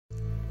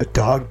A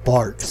dog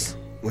barks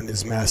when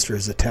his master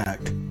is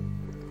attacked.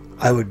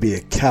 I would be a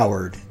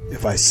coward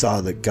if I saw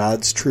that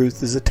God's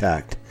truth is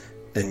attacked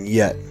and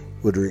yet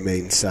would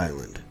remain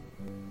silent.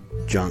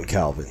 John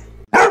Calvin.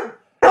 They're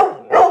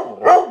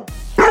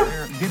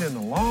getting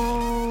a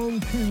long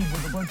tube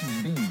with a bunch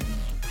of bees.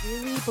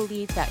 Really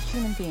believe that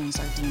human beings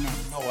are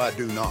demons. No, I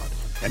do not.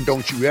 And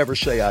don't you ever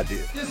say I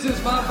did. This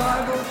is my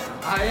Bible.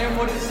 I am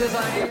what it says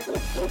I am.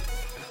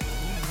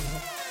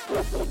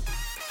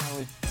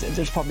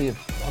 There's probably a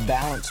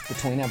balance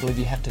between, I believe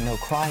you have to know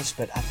Christ,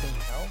 but I think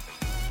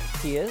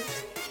He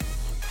is.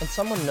 And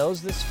someone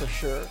knows this for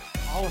sure.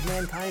 all of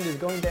mankind is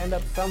going to end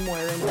up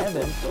somewhere in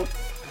heaven.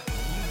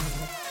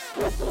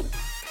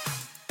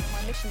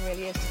 My mission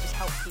really is to just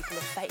help people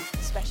of faith,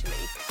 especially,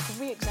 to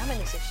re-examine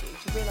this issue,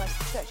 to realise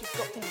the church has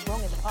got things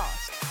wrong in the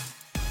past.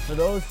 For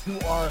those who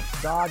are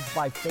God's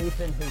by faith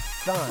in His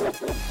Son.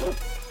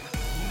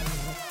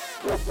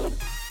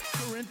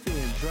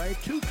 Corinthians, right?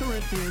 2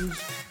 Corinthians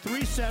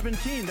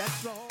 3:17.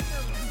 That's the whole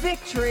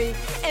victory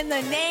in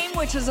the name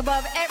which is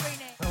above every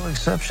name. No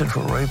exception for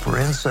rape or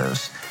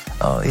incest.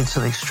 It's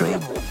an extreme.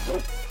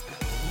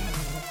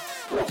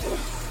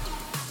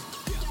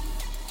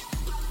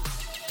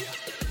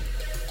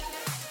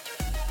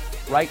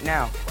 Right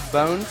now,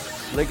 bones,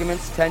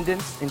 ligaments,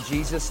 tendons, in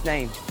Jesus'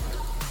 name.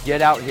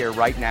 Get out here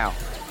right now.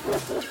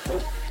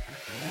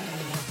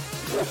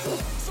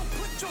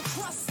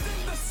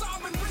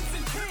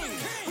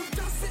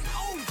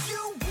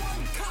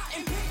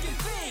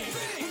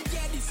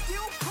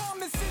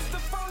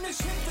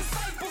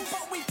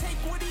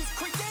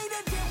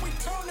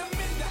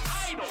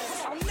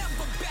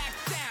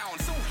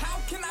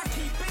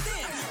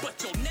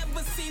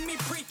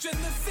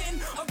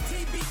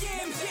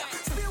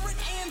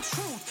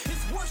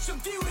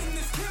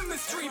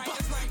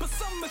 But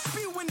some are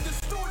spewing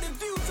distorted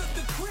views of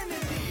the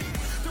Trinity.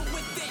 So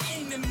with the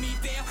enemy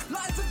there,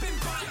 lies have been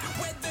bought.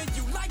 Whether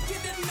you like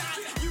it or not,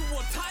 you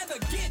will either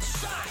get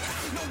shot.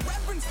 No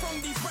reverence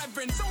from these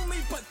reverends, only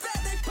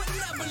pathetic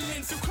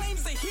benevolence. Who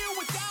claims to heal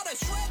without a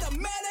shred of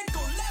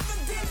medical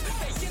evidence.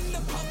 They in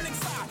the public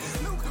side,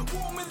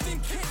 lukewarmer than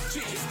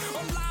kitchens.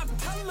 On live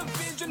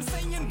television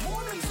saying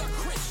Mormons are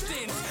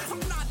Christians. I'm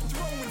not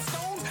throwing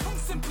stones, I'm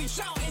simply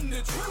shouting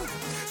the truth.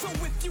 So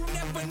if you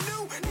never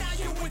knew, now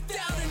you're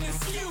without an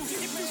excuse.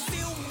 If you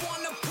still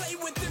wanna play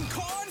with them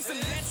cards, then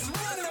let's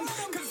run them.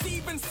 Cause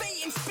even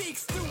Satan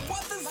speaks to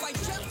others like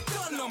Jeff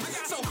Dunham.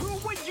 So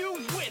who are you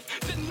with?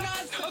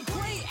 Denies a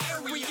gray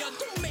area.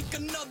 Don't make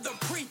another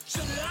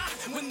preacher lie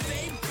when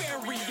they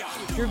bury ya.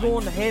 If you're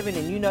going to heaven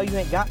and you know you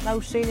ain't got no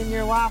sin in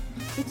your life,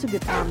 it's a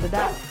good time to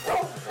die.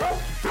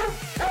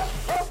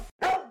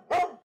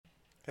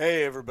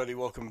 Hey everybody,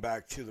 welcome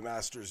back to the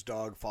Master's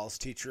Dog False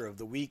Teacher of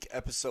the Week,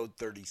 episode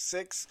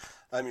 36.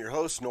 I'm your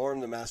host,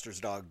 Norm, the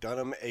Master's Dog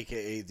Dunham,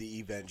 aka the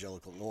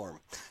Evangelical Norm.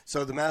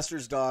 So the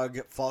Master's Dog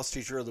False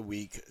Teacher of the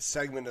Week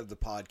segment of the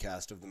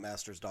podcast, of the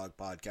Master's Dog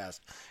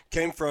podcast,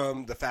 came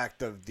from the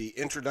fact of the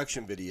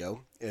introduction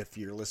video. If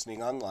you're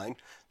listening online,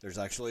 there's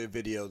actually a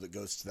video that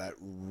goes to that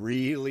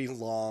really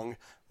long,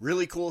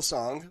 really cool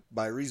song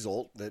by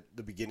Result, at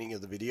the beginning of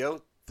the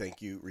video.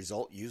 Thank you,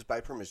 Result, used by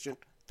permission.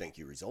 Thank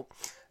you, Result.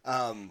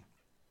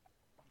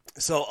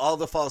 So all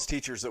the false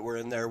teachers that were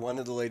in there, one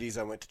of the ladies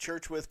I went to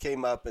church with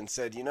came up and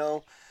said, you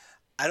know,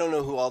 I don't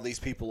know who all these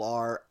people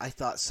are. I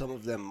thought some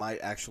of them might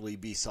actually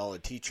be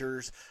solid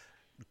teachers.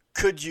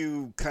 Could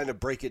you kind of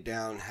break it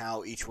down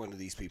how each one of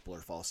these people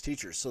are false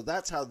teachers? So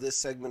that's how this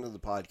segment of the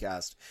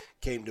podcast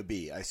came to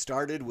be. I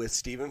started with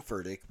Stephen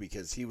Furtick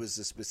because he was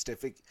the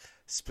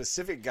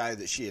specific guy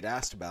that she had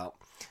asked about.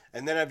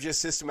 And then I've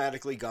just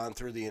systematically gone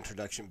through the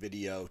introduction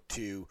video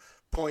to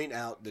point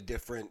out the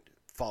different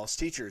false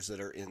teachers that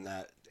are in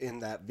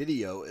that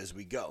video as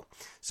we go.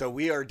 So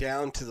we are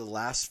down to the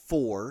last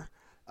four,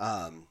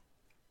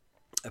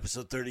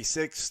 episode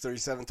 36,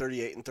 37,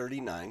 38, and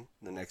 39,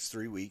 the next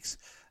 3 weeks.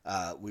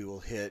 We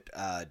will hit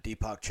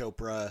Deepak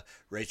Chopra,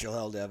 Rachel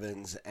Held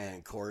Evans,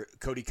 and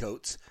Cody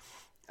Coates.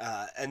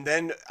 And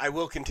then I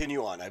will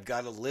continue on. I've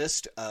got a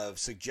list of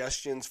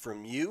suggestions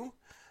from you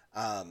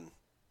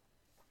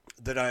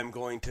that I'm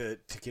going to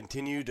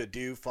continue to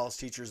do False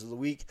Teachers of the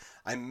Week.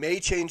 I may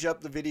change up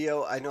the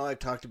video. I know I've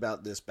talked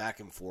about this back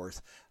and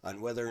forth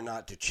on whether or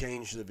not to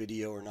change the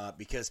video or not,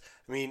 because,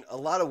 I mean, a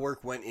lot of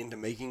work went into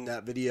making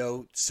that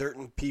video.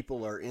 Certain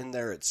people are in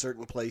there at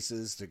certain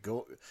places to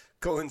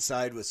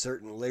coincide with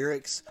certain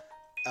lyrics.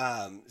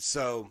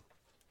 So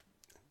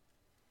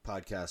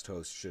podcast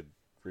hosts should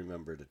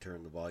remember to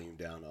turn the volume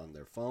down on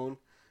their phone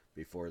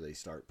before they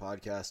start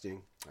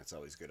podcasting. That's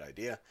always a good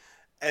idea.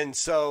 And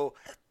so,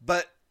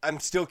 but I'm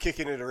still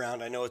kicking it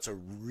around. I know it's a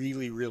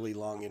really, really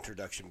long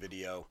introduction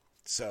video,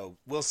 so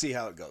we'll see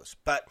how it goes.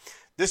 But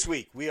this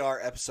week, we are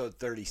episode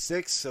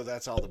 36, so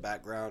that's all the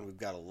background. We've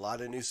got a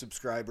lot of new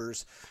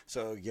subscribers.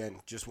 So again,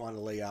 just want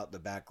to lay out the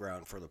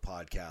background for the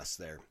podcast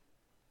there.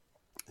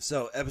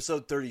 So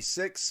episode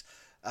 36,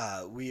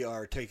 we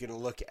are taking a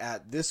look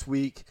at this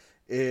week.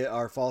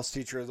 Our false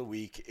teacher of the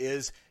week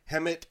is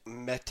Hemet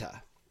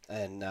Mehta.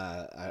 and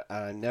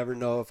I never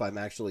know if I'm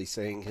actually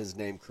saying his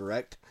name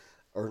correct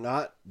or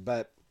not,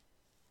 but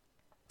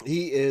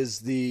he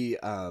is the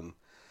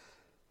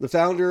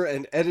founder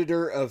and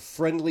editor of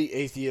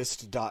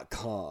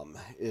friendlyatheist.com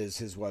is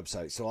his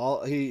website.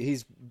 So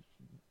he's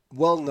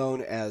well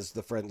known as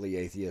the Friendly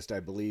Atheist. I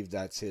believe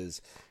that's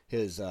his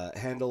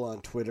handle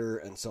on Twitter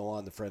and so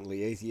on, the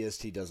Friendly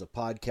Atheist. He does a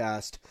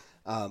podcast.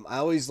 I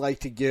always like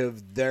to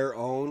give their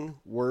own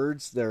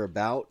words they're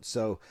about.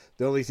 So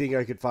the only thing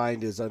I could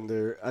find is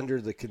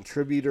under the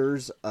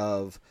contributors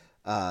of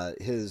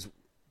his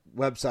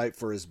website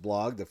for his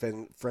blog, the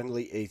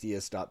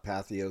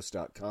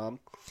friendlyatheist.pathos.com.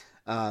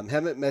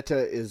 Hemant Mehta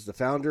is the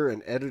founder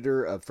and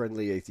editor of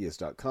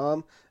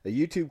friendlyatheist.com, a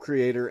YouTube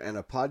creator, and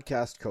a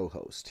podcast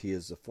co-host. He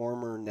is a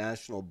former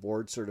national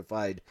board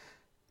certified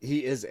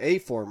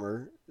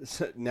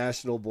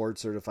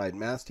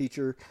math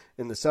teacher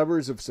in the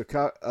suburbs of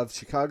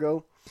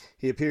Chicago.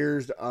 He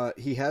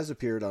has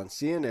appeared on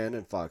CNN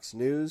and Fox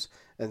News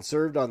and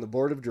served on the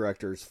board of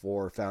directors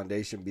for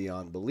Foundation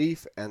Beyond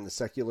Belief and the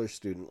Secular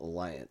Student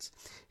Alliance.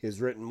 He has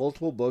written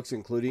multiple books,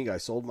 including I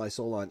Sold My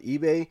Soul on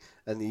eBay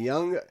and The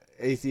Young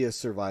Atheist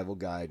Survival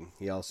Guide.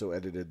 He also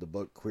edited the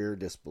book Queer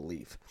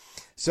Disbelief.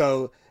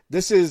 So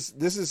this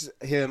is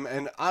him,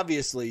 and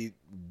obviously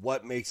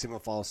what makes him a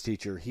false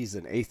teacher? He's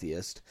an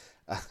atheist.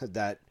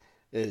 That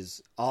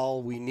is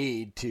all we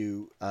need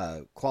to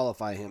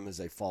qualify him as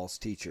a false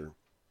teacher.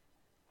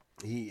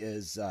 He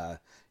is, the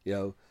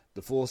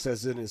fool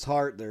says in his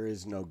heart, there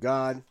is no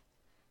God.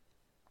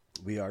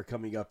 We are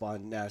coming up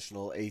on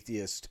National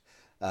Atheist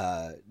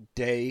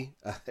Day,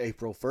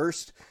 April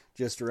 1st,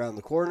 just around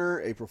the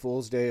corner. April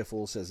Fool's Day, a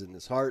fool says in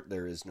his heart,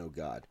 there is no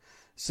God.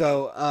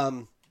 So,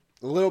 a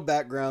little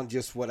background,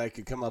 just what I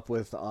could come up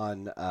with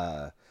on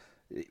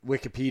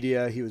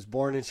Wikipedia. He was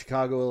born in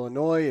Chicago,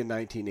 Illinois in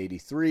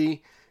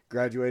 1983.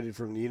 Graduated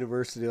from the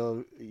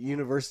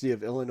University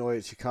of Illinois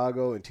at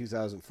Chicago in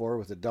 2004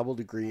 with a double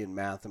degree in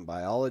math and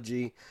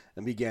biology,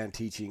 and began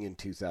teaching in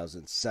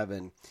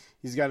 2007.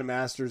 He's got a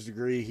master's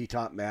degree. He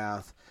taught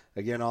math,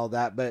 again, all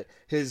that. But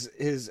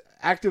his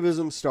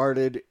activism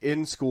started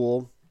in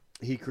school.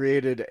 He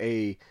created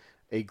a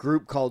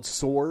group called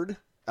SWORD,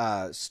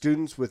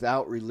 Students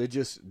Without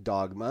Religious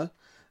Dogma,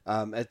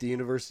 at the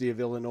University of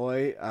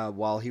Illinois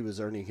while he was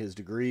earning his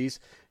degrees.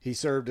 He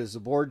served as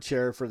the board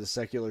chair for the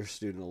Secular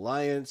Student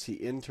Alliance. He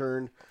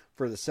interned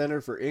for the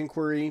Center for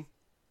Inquiry.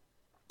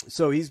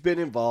 So he's been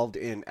involved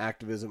in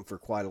activism for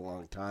quite a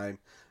long time.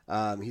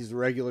 He's a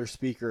regular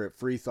speaker at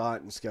free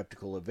thought and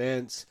skeptical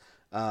events,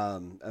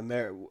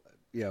 American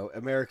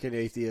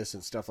Atheists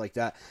and stuff like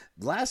that.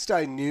 Last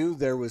I knew,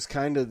 there was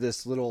kind of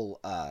this little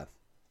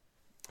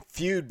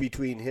feud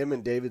between him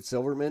and David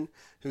Silverman,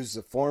 who's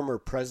the former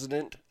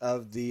president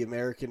of the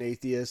American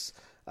Atheists.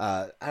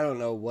 I don't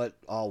know what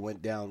all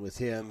went down with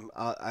him.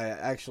 I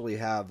actually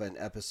have an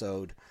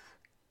episode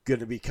going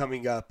to be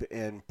coming up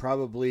in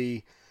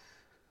probably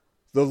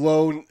the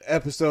low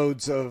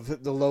episodes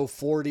of the low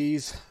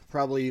 40s,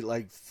 probably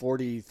like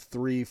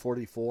 43,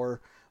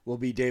 44, will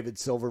be David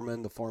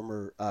Silverman, the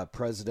former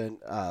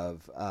president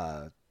of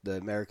the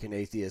American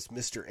Atheists.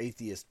 Mr.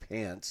 Atheist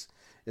Pants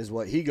is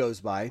what he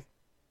goes by.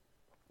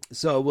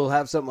 So we'll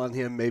have something on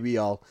him. Maybe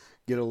I'll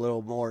get a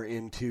little more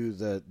into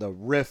the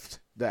rift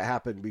that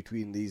happened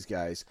between these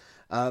guys.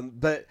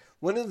 But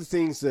one of the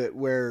things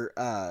where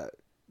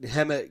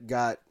Hemant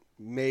got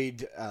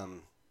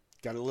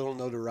a little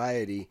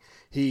notoriety,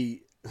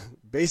 he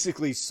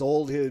basically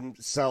sold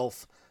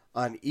himself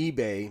on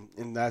eBay,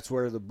 and that's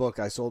where the book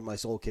I Sold My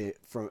Soul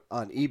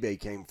on eBay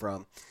came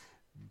from.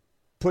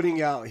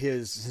 Putting out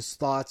his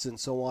thoughts and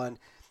so on.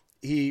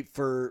 He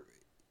put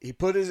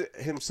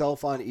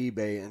himself on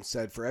eBay and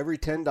said for every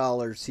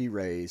 $10 he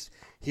raised,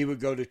 he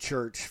would go to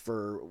church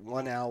for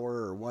 1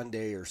 hour or 1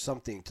 day or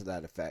something to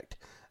that effect.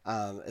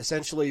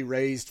 Essentially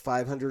raised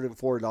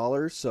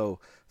 $504, so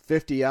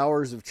 50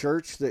 hours of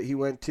church that he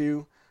went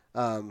to.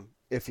 I'm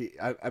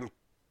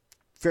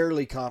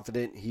fairly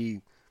confident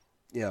he,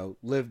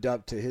 lived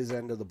up to his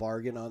end of the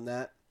bargain on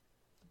that.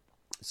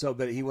 So,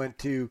 but he went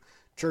to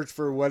church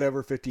for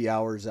whatever 50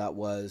 hours that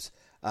was,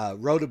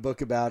 wrote a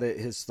book about it,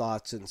 his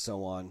thoughts and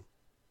so on.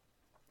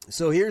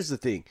 So here's the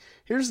thing.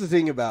 Here's the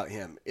thing about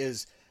him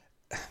is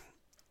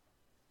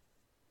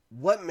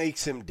what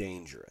makes him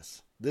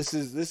dangerous. This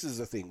is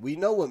the thing. We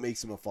know what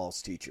makes him a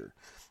false teacher.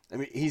 I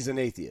mean, he's an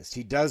atheist.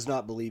 He does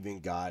not believe in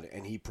God,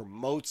 and he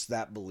promotes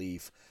that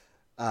belief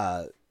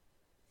all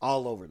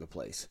over the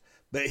place.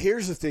 But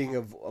here's the thing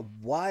of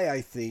why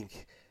I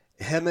think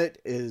Hemant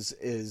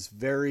is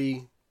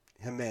very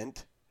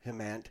Hemant.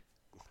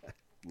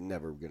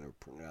 Never going to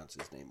pronounce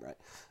his name right.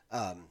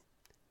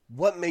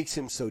 What makes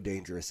him so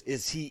dangerous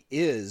is he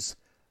is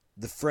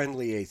the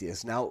friendly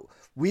atheist. Now,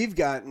 we've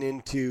gotten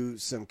into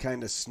some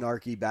kind of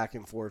snarky back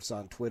and forths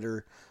on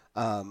Twitter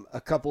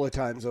a couple of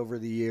times over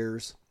the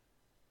years.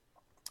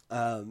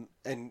 And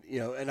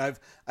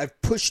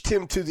I've pushed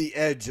him to the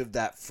edge of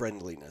that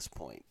friendliness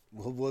point.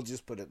 We'll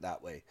just put it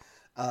that way.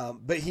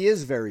 But he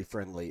is very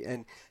friendly,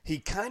 and he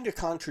kind of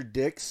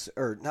contradicts,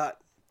 or not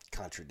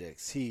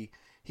contradicts. He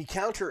he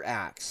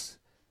counteracts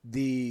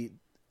the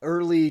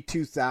early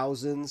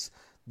 2000s,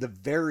 the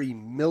very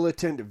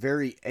militant,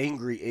 very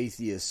angry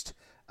atheist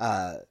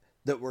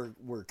that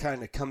were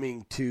kind of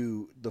coming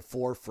to the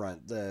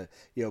forefront. The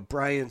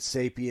Brian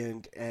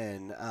Sapient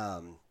and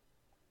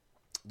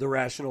the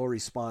Rational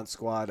Response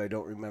Squad. I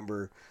don't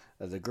remember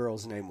the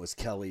girl's name was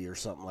Kelly or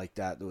something like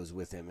that was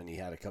with him, and he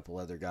had a couple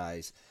other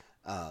guys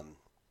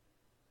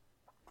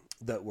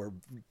that were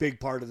big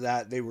part of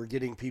that. They were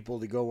getting people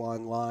to go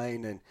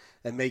online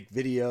and make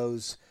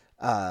videos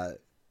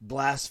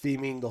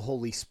blaspheming the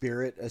Holy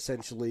Spirit,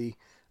 essentially,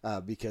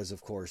 because,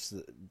 of course,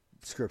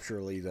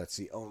 scripturally, that's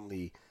the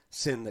only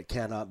sin that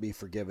cannot be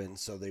forgiven.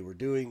 So they were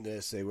doing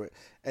this.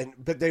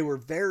 But they were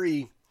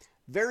very,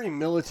 very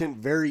militant,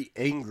 very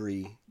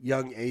angry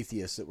young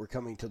atheists that were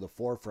coming to the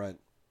forefront.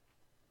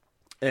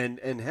 And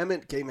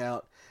Hemmett came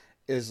out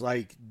as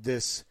like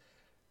this,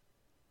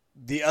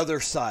 the other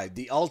side,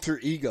 the alter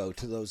ego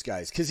to those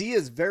guys. Because he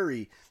is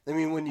very, I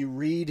mean, when you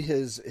read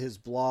his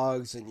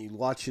blogs and you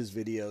watch his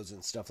videos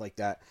and stuff like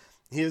that,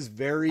 he is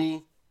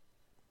very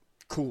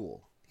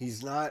cool.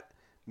 He's not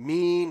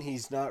mean.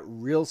 He's not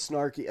real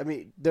snarky. I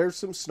mean, there's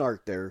some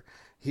snark there.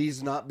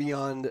 He's not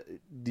beyond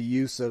the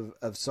use of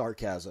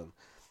sarcasm.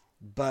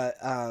 But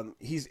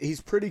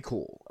he's pretty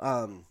cool.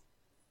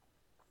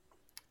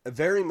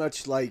 Very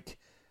much like,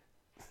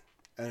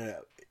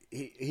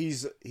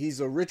 he's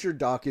a Richard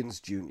Dawkins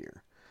Jr.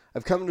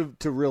 I've come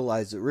to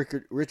realize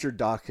that Richard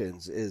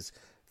Dawkins is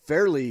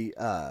fairly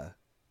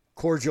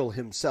cordial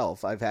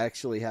himself. I've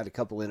actually had a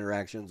couple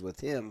interactions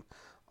with him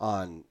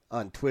on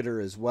Twitter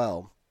as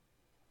well.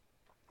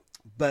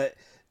 But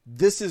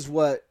this is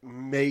what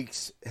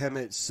makes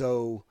Hemmett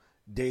so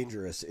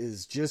dangerous,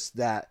 is just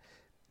that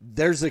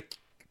there's a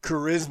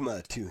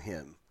charisma to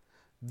him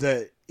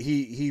that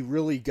he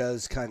really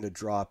does kind of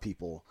draw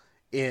people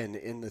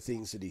in the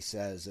things that he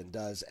says and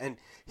does. And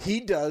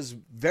he does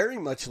very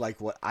much like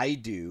what I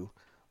do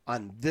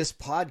on this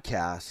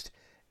podcast,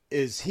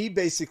 is he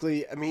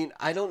basically, I mean,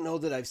 I don't know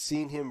that I've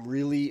seen him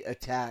really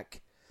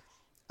attack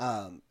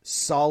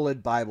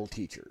solid Bible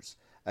teachers.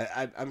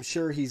 I'm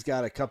sure he's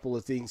got a couple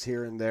of things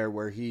here and there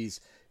where he's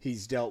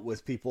dealt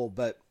with people,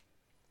 but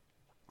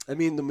I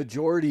mean, the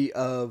majority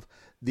of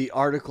the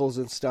articles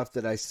and stuff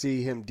that I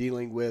see him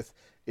dealing with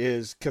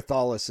is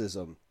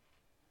Catholicism.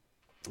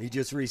 He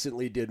just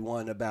recently did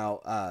one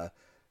about,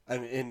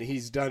 and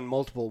he's done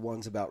multiple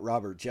ones about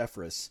Robert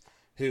Jeffress,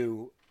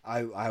 who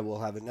I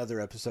will have another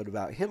episode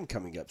about him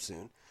coming up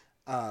soon.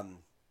 And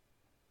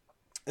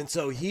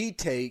so he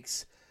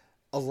takes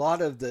a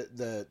lot of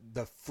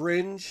the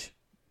fringe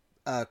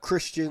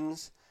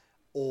Christians,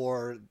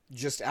 or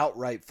just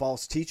outright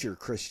false teacher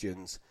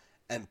Christians,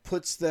 and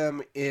puts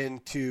them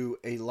into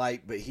a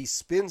light, but he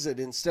spins it,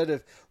 instead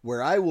of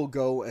where I will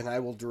go and I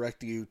will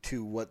direct you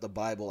to what the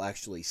Bible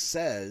actually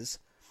says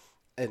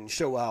and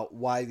show out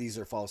why these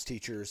are false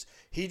teachers.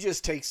 He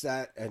just takes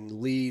that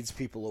and leads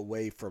people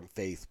away from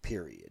faith,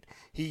 period.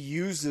 He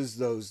uses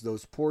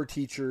those poor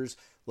teachers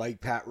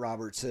like Pat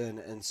Robertson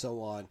and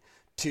so on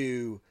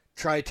to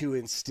try to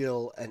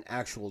instill an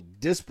actual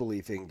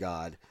disbelief in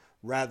God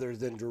rather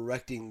than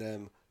directing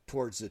them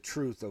towards the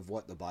truth of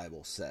what the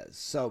Bible says.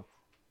 So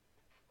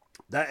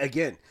that,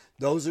 again,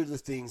 those are the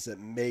things that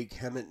make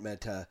Hemmett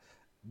Mehta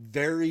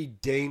very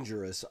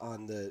dangerous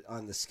on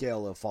the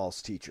scale of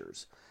false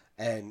teachers,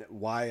 and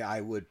why I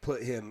would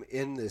put him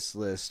in this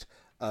list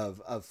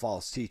of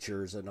false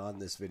teachers and on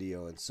this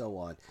video and so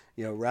on,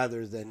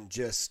 rather than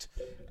just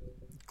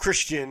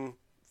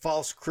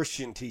false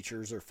Christian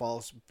teachers, or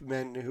false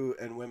men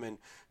and women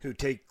who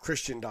take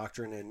Christian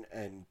doctrine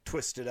and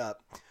twist it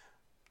up.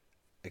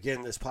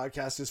 Again, this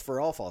podcast is for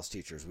all false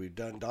teachers. We've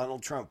done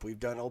Donald Trump. We've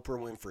done Oprah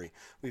Winfrey.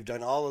 We've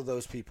done all of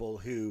those people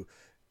who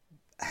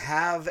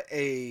have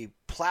a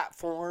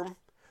platform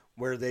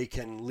where they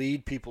can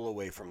lead people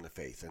away from the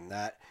faith. And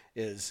that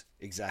is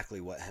exactly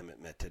what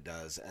Hemmett Mehta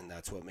does. And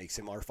that's what makes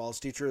him our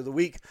false teacher of the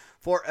week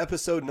for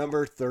episode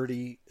number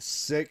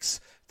 36.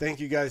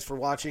 Thank you guys for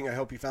watching. I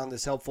hope you found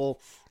this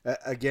helpful.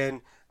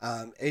 Again,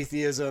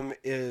 atheism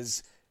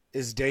is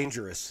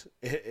dangerous.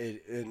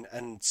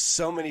 And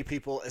so many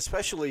people,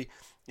 especially,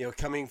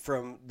 coming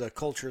from the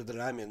culture that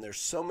I'm in, there's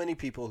so many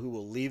people who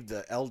will leave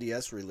the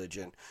LDS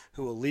religion,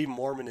 who will leave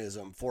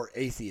Mormonism for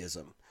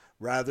atheism,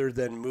 rather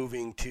than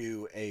moving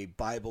to a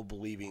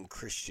Bible-believing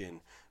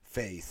Christian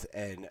faith.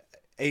 And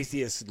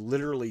atheists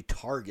literally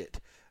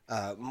target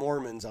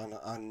Mormons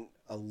on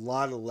a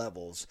lot of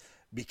levels,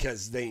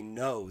 because they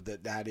know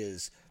that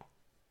is,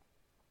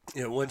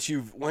 once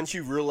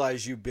you've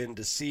realized you've been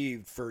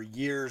deceived for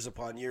years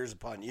upon years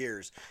upon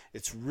years,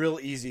 it's real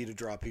easy to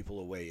draw people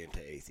away into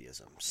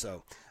atheism.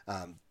 So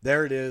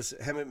there it is.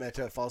 Hemmett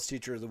Mehta, False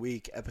Teacher of the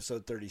Week,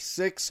 episode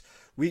 36,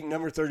 week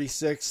number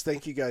 36.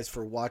 Thank you guys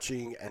for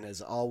watching. And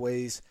as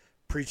always,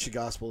 preach the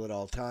gospel at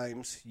all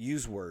times.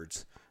 Use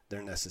words.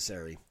 They're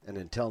necessary. And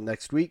until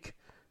next week,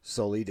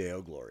 Soli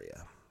Deo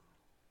Gloria.